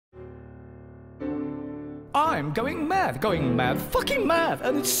I'm going mad, fucking mad,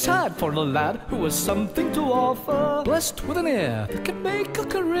 and it's sad for the lad who has something to offer. Blessed with an ear that can make a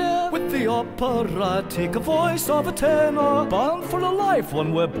career, with the operatic voice of a tenor, bound for a life,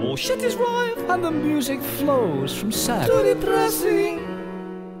 one where bullshit is rife, and the music flows from sad to depressing.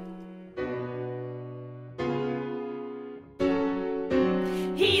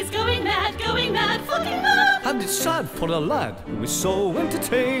 He's going mad, fucking mad. And it's sad for a lad who is so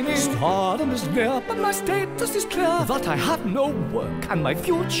entertaining. Stardom is near, but my status is clear, that I have no work and my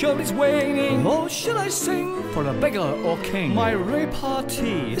future is waning. Nor should I sing for a beggar or king. My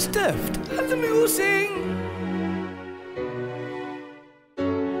repartee is deft and amusing.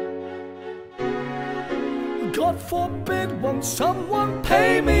 God forbid, won't someone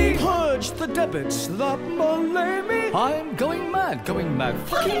pay me? Purge the debits that malay me. I'm going mad,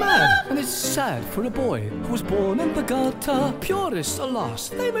 fucking mad. And it's sad for a boy who was born in the gutter. Purists, alas,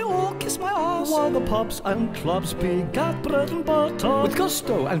 they may all kiss my ass, while the pubs and clubs begat bread and butter. With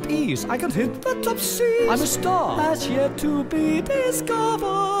gusto and ease I can hit the top seas. I'm a star, as yet to be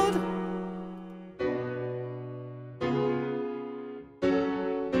discovered.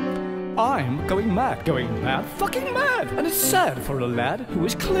 I'm going mad, fucking mad. And it's sad for a lad who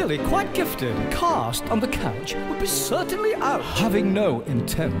is clearly quite gifted. Cast on the couch would be certainly out, having no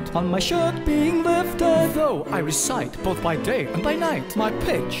intent on my shirt being lifted. Though I recite both by day and by night, my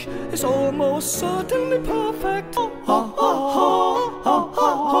pitch is almost certainly perfect.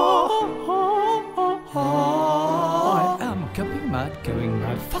 I am going mad,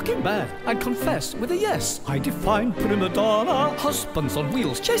 fucking mad, and confess with a yes. I define prima donna, husbands on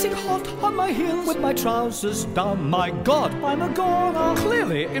wheels, chasing hot on my heels, with my trousers down. My God, I'm a goner.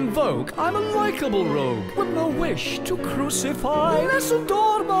 Clearly in vogue, I'm a likeable rogue, with no wish to crucify Nessun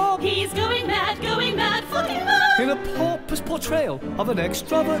Dorma. He's going mad, fucking mad. In a pompous portrayal of an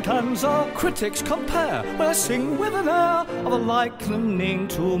extravaganza, critics compare when I sing with an air of a likening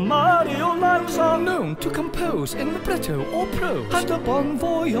to Mario Lanza, known to compose in libretto or prose, and a bon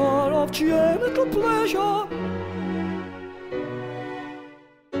voyeur of genital pleasure.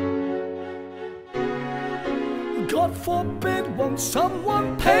 God forbid, won't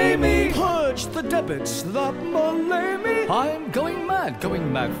someone pay me? Purge the debits that malay me. I'm going mad,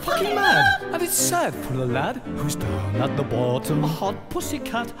 fucking mad. And it's sad for the lad who's down at the bottom, a hot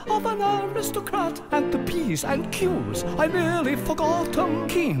pussycat of an aristocrat. And the P's and Q's I nearly forgot 'em,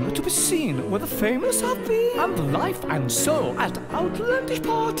 keen to be seen where the famous have been, and the life and so at outlandish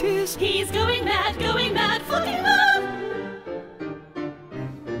parties. He's going mad, fucking mad.